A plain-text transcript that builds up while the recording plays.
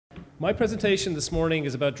My presentation this morning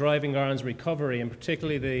is about driving Ireland's recovery, and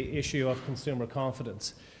particularly the issue of consumer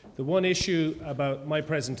confidence. The one issue about my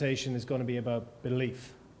presentation is going to be about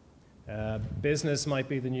belief. Business might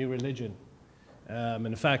be the new religion.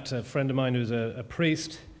 In fact, a friend of mine who's a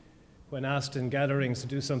priest, when asked in gatherings to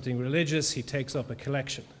do something religious, he takes up a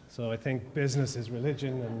collection. So I think business is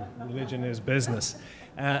religion and religion is business.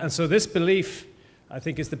 And so this belief, I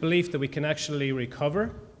think, is the belief that we can actually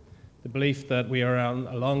recover, the belief that we are on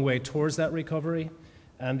a long way towards that recovery,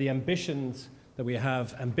 and the ambitions that we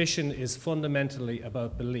have. Ambition is fundamentally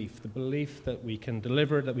about belief, the belief that we can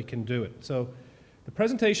deliver, that we can do it. So the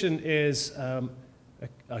presentation is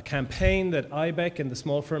a campaign that IBEC and the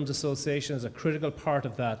Small Firms Association is a critical part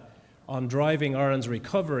of that on driving Ireland's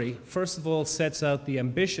recovery. First of all, sets out the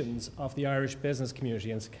ambitions of the Irish business community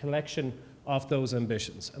and it's a collection of those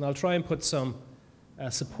ambitions. And I'll try and put some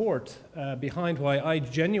support behind why I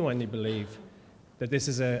genuinely believe that this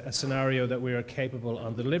is a scenario that we are capable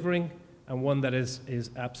of delivering and one that is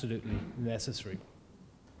absolutely necessary.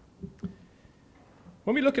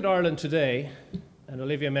 When we look at Ireland today, and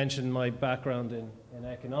Olivia mentioned my background in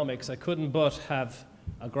economics, I couldn't but have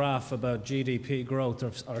a graph about GDP growth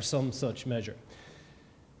or some such measure.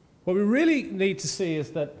 What we really need to see is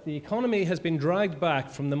that the economy has been dragged back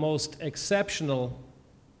from the most exceptional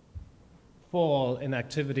fall in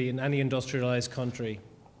activity in any industrialized country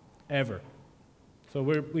ever. So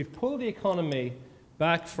we've pulled the economy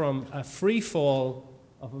back from a free fall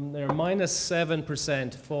of a minus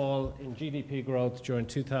 7% fall in GDP growth during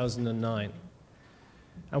 2009.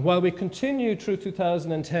 And while we continue through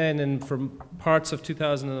 2010 and from parts of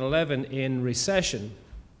 2011 in recession,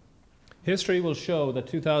 history will show that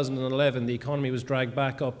 2011 the economy was dragged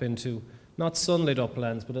back up into not sunlit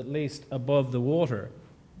uplands, but at least above the water.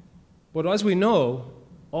 But as we know,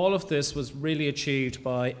 all of this was really achieved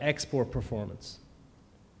by export performance.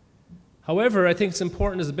 However, I think it's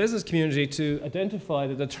important as a business community to identify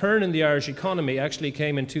that the turn in the Irish economy actually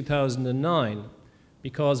came in 2009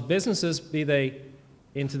 because businesses, be they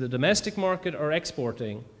into the domestic market or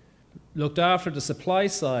exporting, looked after the supply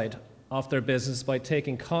side of their business by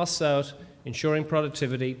taking costs out, ensuring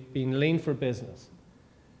productivity, being lean for business.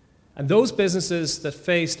 And those businesses that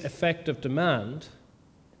faced effective demand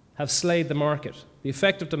have slayed the market. The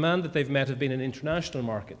effective demand that they've met have been in international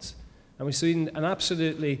markets. And we've seen an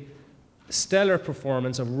absolutely stellar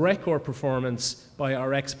performance, a record performance by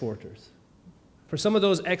our exporters. For some of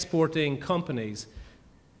those exporting companies,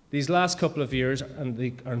 these last couple of years,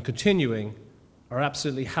 and continuing, are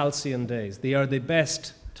absolutely halcyon days. They are the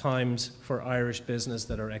best times for Irish business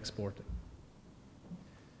that are exporting.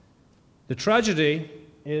 The tragedy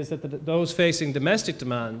is that those facing domestic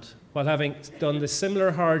demand, while having done the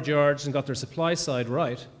similar hard yards and got their supply side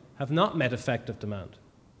right, have not met effective demand.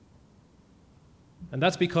 And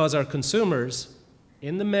that's because our consumers,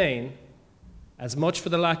 in the main, as much for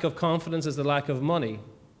the lack of confidence as the lack of money,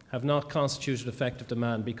 have not constituted effective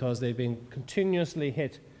demand because they've been continuously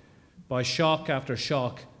hit by shock after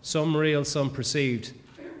shock, some real, some perceived,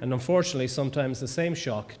 and unfortunately sometimes the same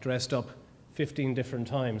shock dressed up 15 different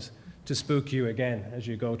times to spook you again as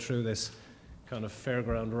you go through this kind of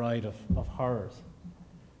fairground ride of horrors.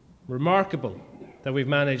 Remarkable that we've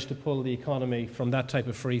managed to pull the economy from that type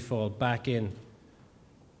of free fall back in.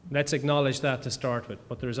 Let's acknowledge that to start with,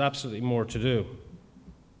 but there's absolutely more to do.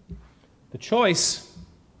 The choice,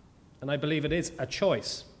 and I believe it is a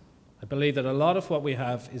choice, I believe that a lot of what we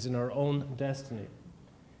have is in our own destiny,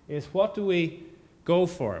 is what do we go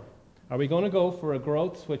for? Are we going to go for a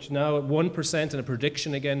growth, which now at 1% and a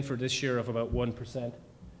prediction again for this year of about 1%?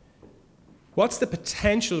 What's the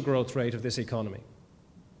potential growth rate of this economy?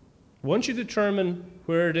 Once you determine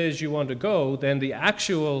where it is you want to go, then the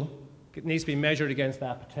actual needs to be measured against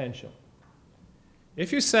that potential.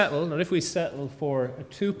 If you settle, or if we settle for a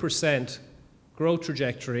 2% growth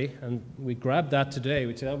trajectory, and we grab that today,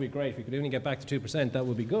 we'd say that would be great. If we could only get back to 2%, that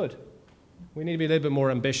would be good. We need to be a little bit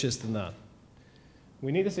more ambitious than that.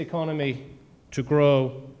 We need this economy to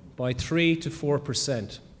grow by 3 to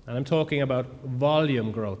 4%. And I'm talking about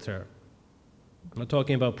volume growth here. I'm not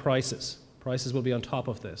talking about prices. Prices will be on top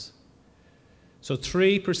of this. So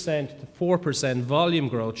 3% to 4% volume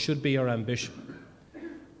growth should be our ambition.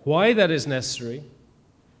 Why that is necessary,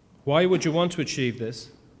 why would you want to achieve this?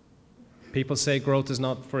 People say growth is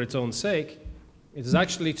not for its own sake. It is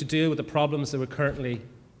actually to deal with the problems that we're currently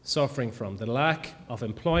suffering from, the lack of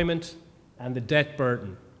employment and the debt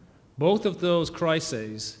burden. Both of those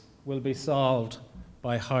crises will be solved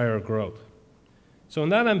by higher growth. So in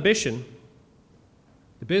that ambition,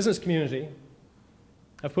 the business community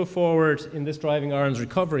have put forward in this Driving Ireland's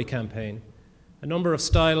Recovery campaign a number of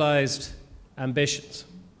stylized ambitions.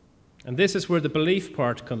 And this is where the belief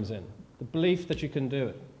part comes in, the belief that you can do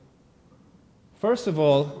it. First of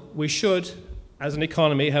all, we should, as an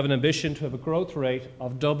economy, have an ambition to have a growth rate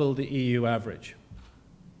of double the EU average.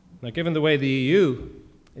 Now, given the way the EU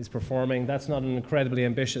is performing, that's not an incredibly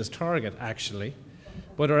ambitious target, actually,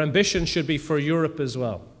 but our ambition should be for Europe as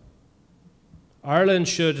well. Ireland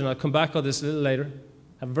should, and I'll come back on this a little later,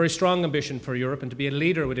 have a very strong ambition for Europe and to be a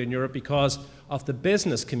leader within Europe because of the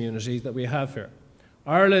business community that we have here.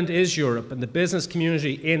 Ireland is Europe, and the business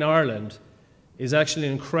community in Ireland is actually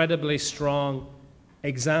an incredibly strong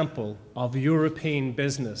example of European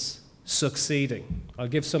business succeeding. I'll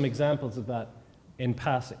give some examples of that in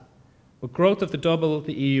passing. With growth of the double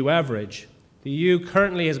the EU average, the EU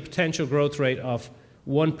currently has a potential growth rate of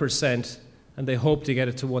 1%, and they hope to get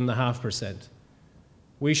it to 1.5%.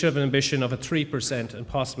 We should have an ambition of a 3% and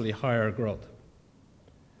possibly higher growth.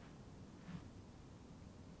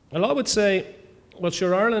 A lot would say, well,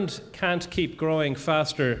 sure, Ireland can't keep growing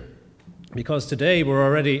faster because today we're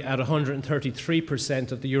already at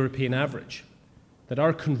 133% of the European average, that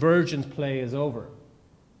our convergence play is over.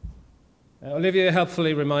 Olivia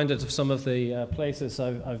helpfully reminded of some of the places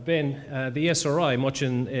I've been. The ESRI, much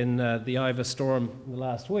in the Iva storm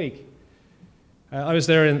last week. I was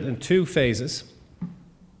there in 2 phases,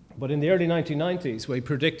 but in the early 1990s, we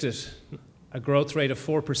predicted a growth rate of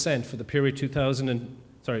 4% for the period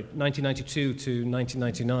 1992 to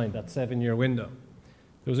 1999, that 7-year window.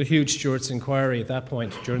 There was a huge Stewart's inquiry at that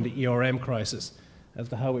point during the ERM crisis as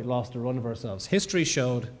to how we lost the run of ourselves. History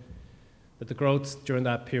showed that the growth during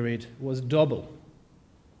that period was double,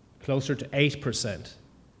 closer to 8%.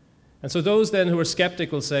 And so those then who are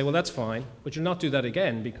skeptical say, well, that's fine, but you'll not do that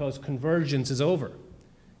again because convergence is over.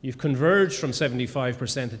 You've converged from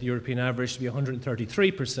 75% of the European average to be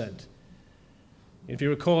 133%. If you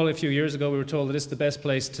recall, a few years ago, we were told that this is the best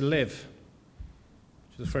place to live,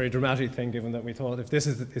 which is a very dramatic thing, given that we thought, if this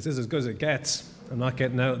is as good as it gets, I'm not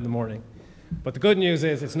getting out in the morning. But the good news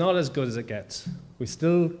is it's not as good as it gets. We've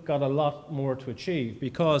still got a lot more to achieve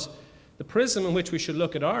because the prism in which we should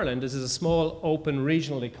look at Ireland is as a small, open,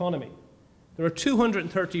 regional economy. There are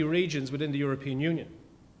 230 regions within the European Union.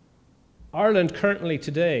 Ireland currently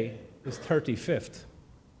today is 35th.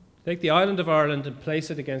 Take the island of Ireland and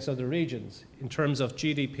place it against other regions in terms of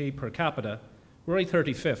GDP per capita, we're only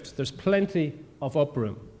 35th. There's plenty of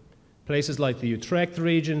uproom. Places like the Utrecht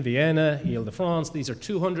region, Vienna, Ile-de-France, these are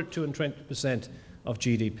 220% of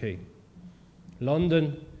GDP.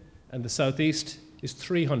 London and the southeast is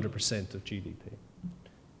 300% of GDP.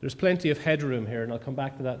 There's plenty of headroom here, and I'll come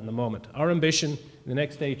back to that in a moment. Our ambition in the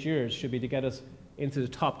next 8 years should be to get us into the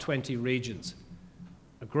top 20 regions.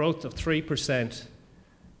 A growth of 3%,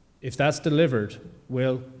 if that's delivered,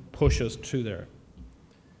 will push us to there.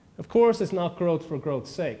 Of course, it's not growth for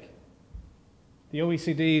growth's sake. The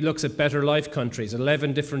OECD looks at better life countries,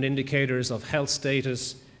 11 different indicators of health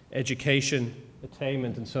status, education,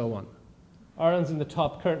 attainment, and so on. Ireland's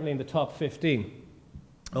currently in the top 15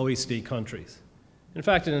 OECD countries. In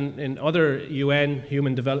fact, in other UN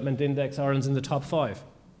Human Development Index, Ireland's in the top 5.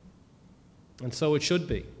 And so it should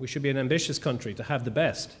be. We should be an ambitious country to have the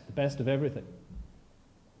best of everything.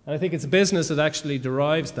 And I think it's business that actually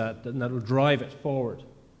derives that, and that will drive it forward.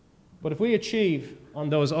 But if we achieve on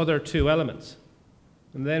those other 2 elements,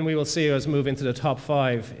 and then we will see us move into the top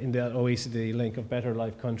 5 in that OECD link of better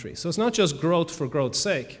life countries. So it's not just growth for growth's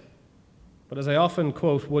sake, but as I often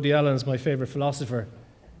quote Woody Allen as my favorite philosopher,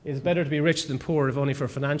 it's better to be rich than poor if only for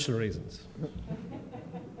financial reasons.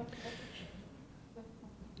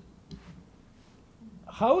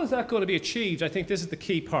 How is that going to be achieved? I think this is the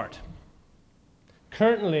key part.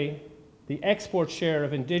 Currently, the export share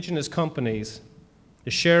of indigenous companies,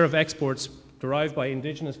 the share of exports derived by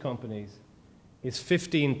indigenous companies, is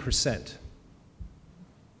 15%.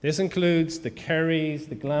 This includes the Kerrys,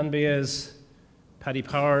 the Glanbias, Paddy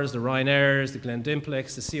Powers, the Ryanairs, the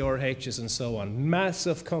Glendimpleks, the CRHs, and so on.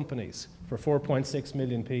 Massive companies for 4.6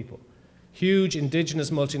 million people. Huge indigenous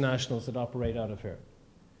multinationals that operate out of here.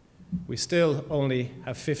 We still only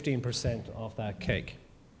have 15% of that cake.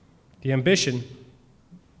 The ambition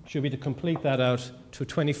should be to complete that out to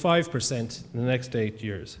 25% in the next 8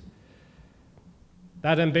 years.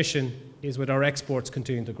 That ambition is with our exports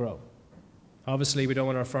continuing to grow. Obviously, we don't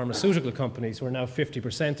want our pharmaceutical companies, who are now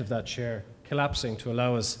 50% of that share, collapsing to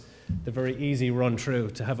allow us the very easy run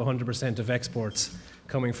through to have 100% of exports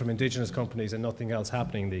coming from indigenous companies and nothing else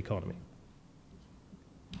happening in the economy.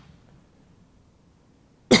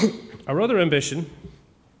 Our other ambition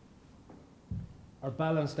are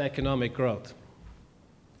balanced economic growth.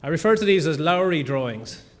 I refer to these as Lowry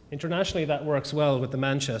drawings. Internationally, that works well with the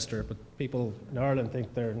Manchester, but people in Ireland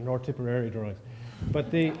think they're North Tipperary drawings.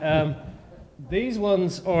 But these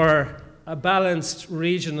ones are a balanced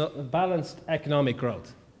economic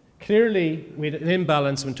growth. Clearly, we had an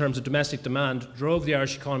imbalance in terms of domestic demand, drove the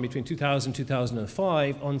Irish economy between 2000 and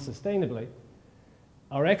 2005 unsustainably.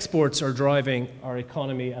 Our exports are driving our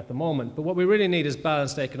economy at the moment, but what we really need is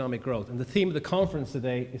balanced economic growth. And the theme of the conference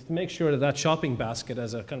today is to make sure that that shopping basket,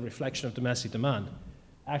 as a kind of reflection of domestic demand,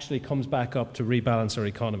 actually comes back up to rebalance our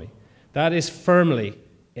economy. That is firmly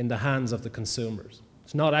in the hands of the consumers.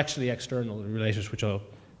 It's not actually external related, which I'll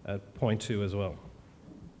point to as well.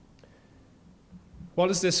 What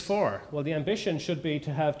is this for? Well, the ambition should be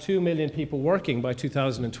to have 2 million people working by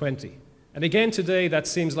 2020. And again today, that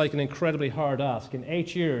seems like an incredibly hard ask in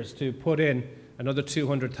 8 years to put in another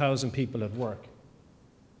 200,000 people at work.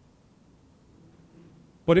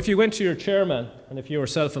 But if you went to your chairman, and if you were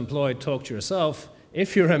self-employed, talk to yourself,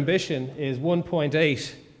 if your ambition is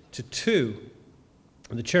 1.8 to 2,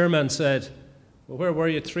 and the chairman said, well, where were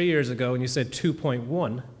you 3 years ago? And you said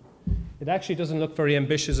 2.1, it actually doesn't look very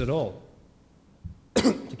ambitious at all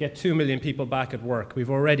to get 2 million people back at work. We've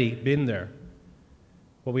already been there.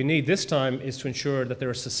 What we need this time is to ensure that there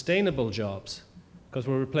are sustainable jobs, because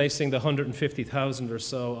we're replacing the 150,000 or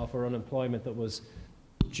so of our unemployment that was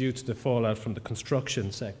due to the fallout from the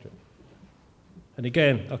construction sector. And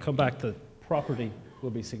again, I'll come back to property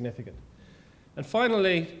will be significant. And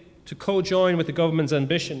finally, to co-join with the government's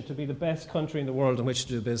ambition to be the best country in the world in which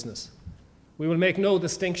to do business. We will make no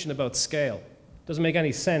distinction about scale. It doesn't make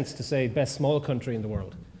any sense to say best small country in the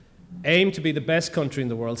world. Aim to be the best country in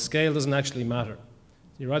the world. Scale doesn't actually matter.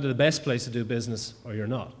 You're either the best place to do business or you're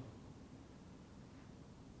not.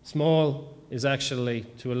 Small is actually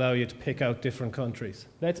to allow you to pick out different countries.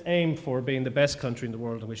 Let's aim for being the best country in the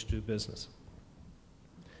world in which to do business.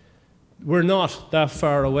 We're not that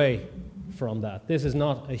far away from that. This is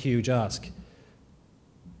not a huge ask.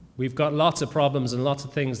 We've got lots of problems and lots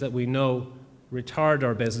of things that we know retard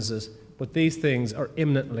our businesses, but these things are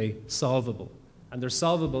imminently solvable. And they're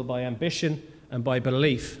solvable by ambition and by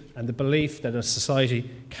belief, and the belief that a society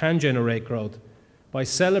can generate growth by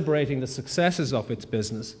celebrating the successes of its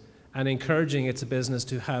business and encouraging its business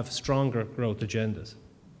to have stronger growth agendas.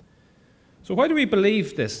 So why do we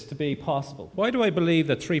believe this to be possible? Why do I believe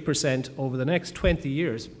that 3% over the next 20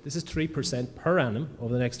 years, this is 3% per annum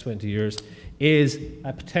over the next 20 years, is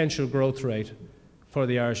a potential growth rate for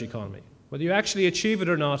the Irish economy? Whether you actually achieve it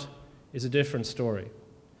or not is a different story.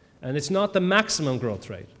 And it's not the maximum growth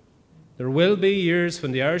rate. There will be years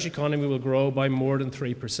when the Irish economy will grow by more than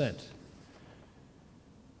 3%.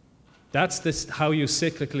 That's how you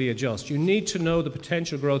cyclically adjust. You need to know the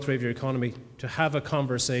potential growth rate of your economy to have a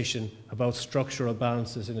conversation about structural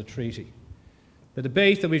balances in a treaty. The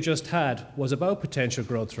debate that we've just had was about potential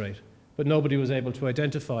growth rate, but nobody was able to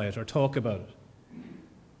identify it or talk about it.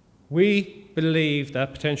 We believe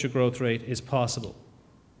that potential growth rate is possible.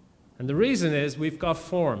 And the reason is we've got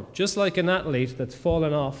form. Just like an athlete that's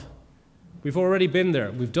fallen off, we've already been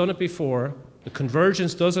there. We've done it before. The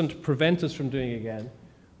convergence doesn't prevent us from doing it again.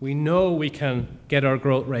 We know we can get our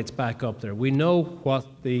growth rates back up there. We know what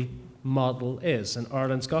the model is, and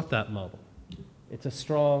Ireland's got that model. It's a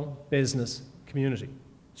strong business community,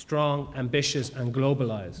 strong, ambitious, and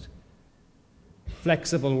globalized,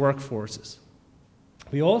 flexible workforces.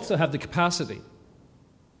 We also have the capacity.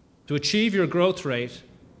 To achieve your growth rate,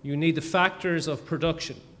 you need the factors of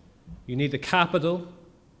production. You need the capital,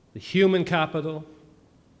 the human capital,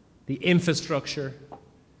 the infrastructure,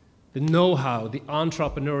 the know-how, the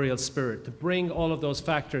entrepreneurial spirit, to bring all of those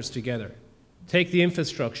factors together. Take the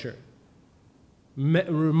infrastructure.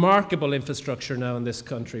 Remarkable infrastructure now in this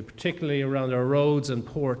country, particularly around our roads and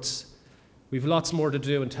ports. We've lots more to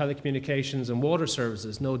do in telecommunications and water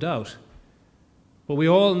services, no doubt. But we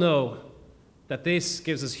all know that this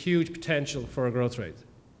gives us huge potential for a growth rate.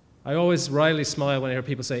 I always wryly smile when I hear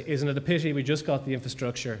people say, isn't it a pity we just got the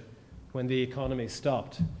infrastructure when the economy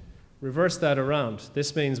stopped? Reverse that around.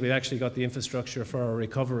 This means we've actually got the infrastructure for our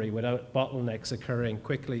recovery without bottlenecks occurring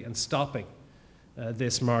quickly and stopping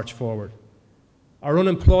this march forward. Our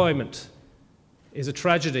unemployment is a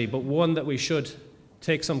tragedy, but one that we should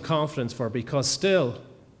take some confidence for, because still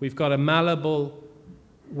we've got a malleable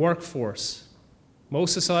workforce.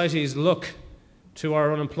 Most societies look to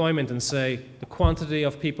our unemployment and say the quantity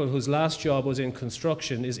of people whose last job was in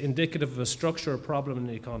construction is indicative of a structural problem in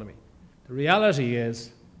the economy. The reality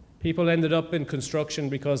is people ended up in construction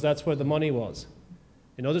because that's where the money was.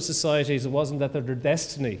 In other societies, it wasn't that their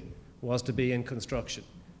destiny was to be in construction.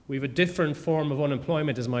 We have a different form of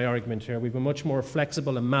unemployment, is my argument here. We have a much more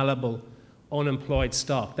flexible and malleable unemployed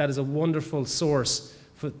stock. That is a wonderful source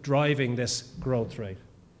for driving this growth rate.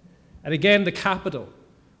 And again, the capital.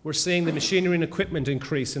 We're seeing the machinery and equipment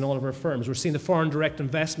increase in all of our firms. We're seeing the foreign direct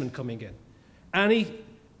investment coming in. Any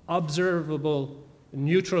observable,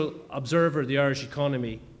 neutral observer of the Irish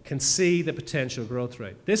economy can see the potential growth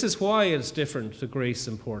rate. This is why it's different to Greece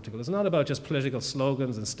and Portugal. It's not about just political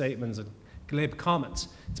slogans and statements and glib comments.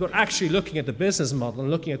 It's about actually looking at the business model and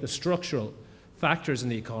looking at the structural factors in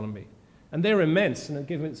the economy. And they're immense, and it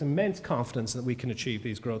gives us immense confidence that we can achieve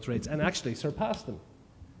these growth rates and actually surpass them.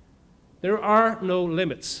 There are no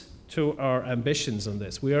limits to our ambitions on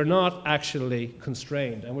this. We are not actually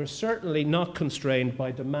constrained, and we're certainly not constrained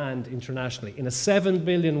by demand internationally. In a 7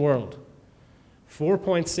 billion world,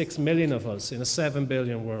 4.6 million of us in a 7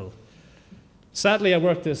 billion world. Sadly, I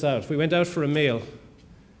worked this out. If we went out for a meal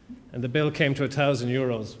and the bill came to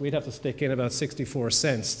 €1,000, we'd have to stick in about 64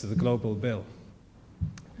 cents to the global bill.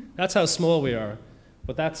 That's how small we are,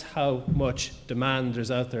 but that's how much demand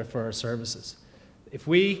there's out there for our services. If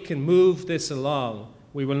we can move this along,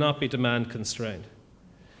 we will not be demand constrained.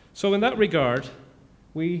 So in that regard,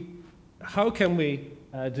 how can we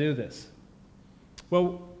do this?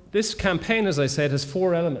 Well, this campaign, as I said, has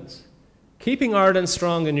 4 elements. Keeping Ireland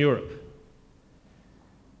strong in Europe.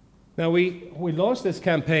 Now, we launched this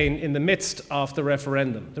campaign in the midst of the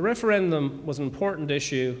referendum. The referendum was an important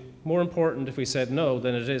issue, more important if we said no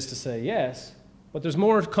than it is to say yes, but there's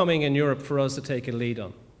more coming in Europe for us to take a lead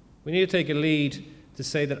on. We need to take a lead to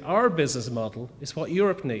say that our business model is what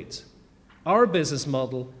Europe needs. Our business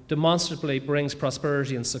model demonstrably brings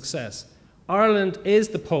prosperity and success. Ireland is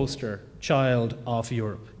the poster child of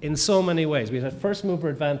Europe in so many ways. We've had first mover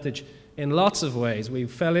advantage in lots of ways. We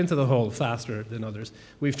fell into the hole faster than others.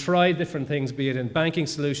 We've tried different things, be it in banking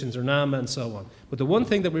solutions or NAMA and so on. But the one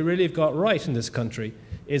thing that we really have got right in this country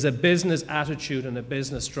is a business attitude and a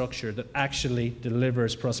business structure that actually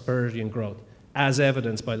delivers prosperity and growth, as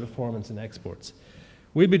evidenced by the performance in exports.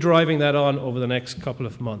 We'll be driving that on over the next couple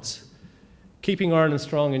of months. Keeping Ireland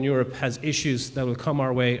strong in Europe has issues that will come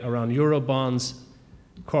our way around Eurobonds,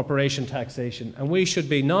 corporation taxation, and we should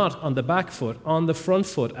be not on the back foot, on the front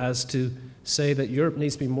foot as to say that Europe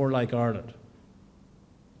needs to be more like Ireland.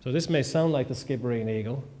 So this may sound like the Skibbereen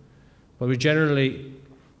Eagle, but we generally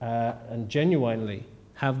and genuinely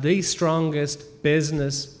have the strongest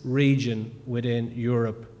business region within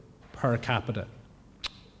Europe per capita,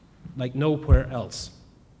 like nowhere else.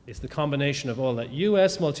 It's the combination of all that.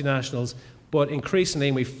 US multinationals, but increasingly,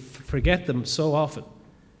 and we forget them so often,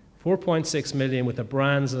 4.6 million with the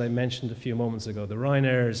brands that I mentioned a few moments ago, the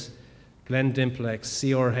Ryanairs, Glendimplex,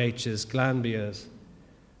 CRHs, Glanbias,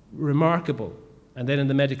 remarkable. And then in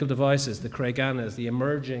the medical devices, the Craiganas, the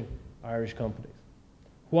emerging Irish companies.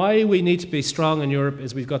 Why we need to be strong in Europe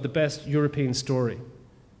is we've got the best European story.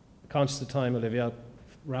 Conscious of time, Olivia, I'll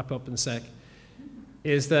wrap up in a sec.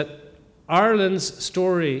 Is that Ireland's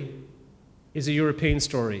story is a European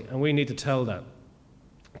story, and we need to tell that.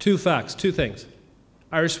 2 facts, 2 things.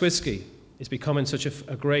 Irish whiskey is becoming such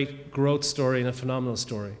a great growth story and a phenomenal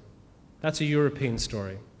story. That's a European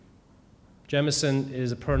story. Jameson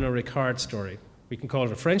is a Pernod Ricard story. We can call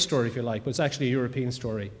it a French story if you like, but it's actually a European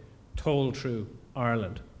story told through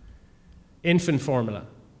Ireland. Infant formula.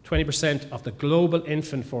 20% of the global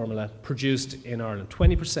infant formula produced in Ireland.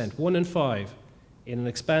 20%, 1 in 5, in an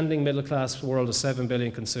expanding middle-class world of 7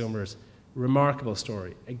 billion consumers. Remarkable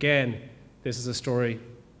story. Again, this is a story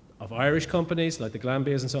of Irish companies like the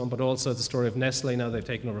Glanbias and so on, but also the story of Nestle. Now they've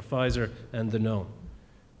taken over Pfizer and Danone.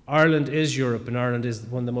 Ireland is Europe, and Ireland is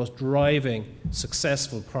one of the most driving,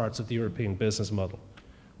 successful parts of the European business model.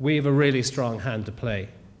 We have a really strong hand to play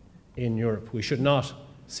in Europe. We should not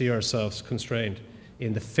see ourselves constrained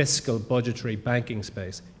in the fiscal, budgetary, banking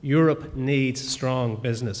space. Europe needs strong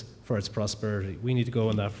business for its prosperity. We need to go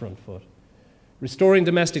on that front foot. Restoring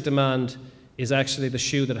domestic demand is actually the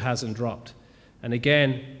shoe that hasn't dropped. And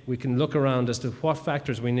again, we can look around as to what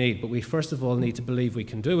factors we need, but we first of all need to believe we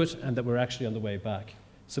can do it and that we're actually on the way back.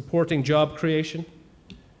 Supporting job creation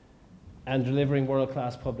and delivering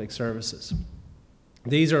world-class public services.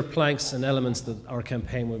 These are planks and elements that our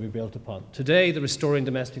campaign will be built upon. Today, the Restoring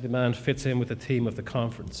Domestic Demand fits in with the theme of the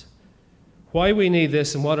conference. Why we need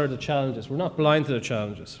this and what are the challenges? We're not blind to the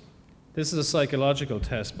challenges. This is a psychological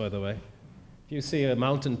test, by the way. If you see a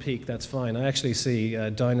mountain peak, that's fine. I actually see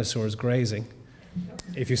dinosaurs grazing.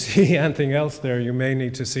 If you see anything else there, you may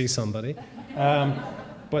need to see somebody.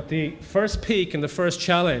 But the first peak and the first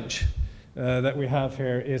challenge that we have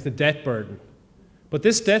here is the debt burden. But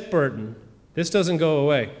this debt burden, this doesn't go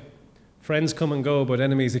away. Friends come and go, but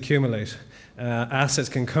enemies accumulate. Assets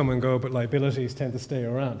can come and go, but liabilities tend to stay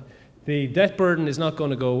around. The debt burden is not going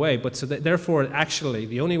to go away, but so therefore, actually,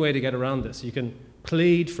 the only way to get around this, you can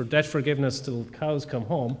plead for debt forgiveness till cows come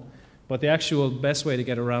home, But the actual best way to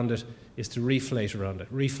get around it is to reflate around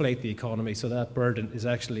it, reflate the economy so that burden is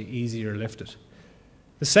actually easier lifted.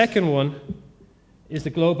 The second one is the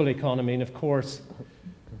global economy, and of course,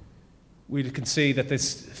 we can see that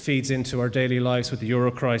this feeds into our daily lives with the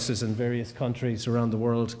euro crisis and various countries around the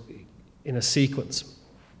world in a sequence.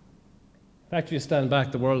 In fact, if you stand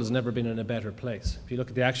back, the world has never been in a better place. If you look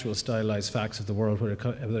at the actual stylized facts of the world when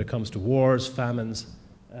it comes to wars, famines,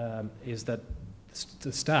 is that the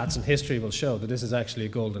stats and history will show that this is actually a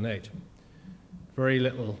golden age. Very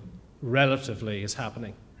little relatively is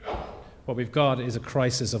happening. What we've got is a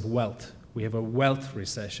crisis of wealth. We have a wealth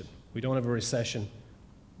recession. We don't have a recession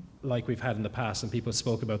like we've had in the past, and people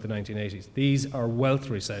spoke about the 1980s. These are wealth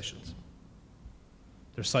recessions.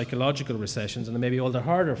 They're psychological recessions, and they may be all the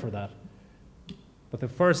harder for that. But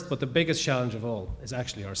the biggest challenge of all is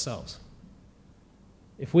actually ourselves.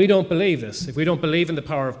 If we don't believe this, if we don't believe in the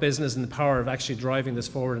power of business and the power of actually driving this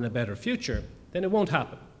forward in a better future, then it won't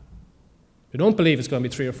happen. If we don't believe it's going to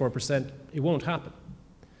be 3 or 4%, it won't happen.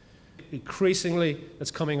 Increasingly,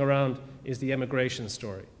 that's coming around is the immigration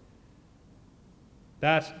story.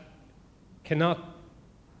 That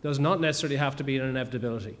does not necessarily have to be an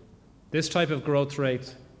inevitability. This type of growth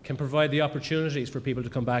rate can provide the opportunities for people to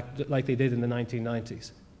come back like they did in the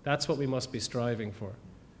 1990s. That's what we must be striving for.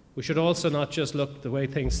 We should also not just look the way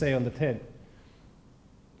things say on the tin.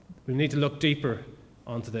 We need to look deeper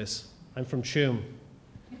onto this. I'm from Tuam.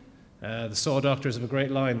 The Saw Doctors have a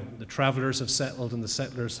great line: the travellers have settled and the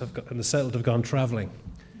settled have gone travelling.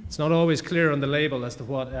 It's not always clear on the label as to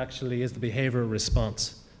what actually is the behavioural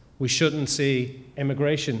response. We shouldn't see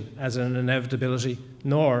immigration as an inevitability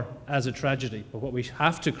nor as a tragedy, but what we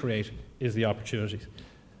have to create is the opportunities.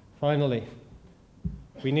 Finally,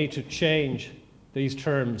 we need to change these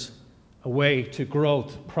terms away to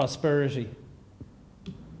growth, prosperity,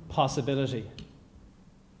 possibility,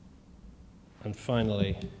 and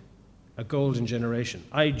finally, a golden generation.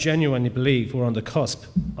 I genuinely believe we're on the cusp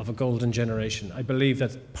of a golden generation. I believe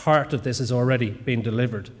that part of this has already been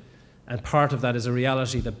delivered, and part of that is a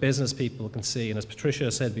reality that business people can see. And as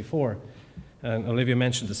Patricia said before, and Olivia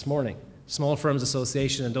mentioned this morning, Small Firms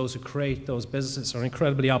Association and those who create those businesses are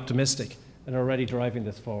incredibly optimistic and are already driving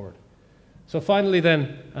this forward. So finally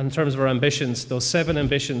then, in terms of our ambitions, those 7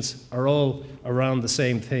 ambitions are all around the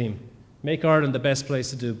same theme. Make Ireland the best place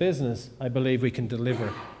to do business. I believe we can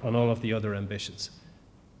deliver on all of the other ambitions.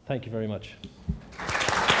 Thank you very much.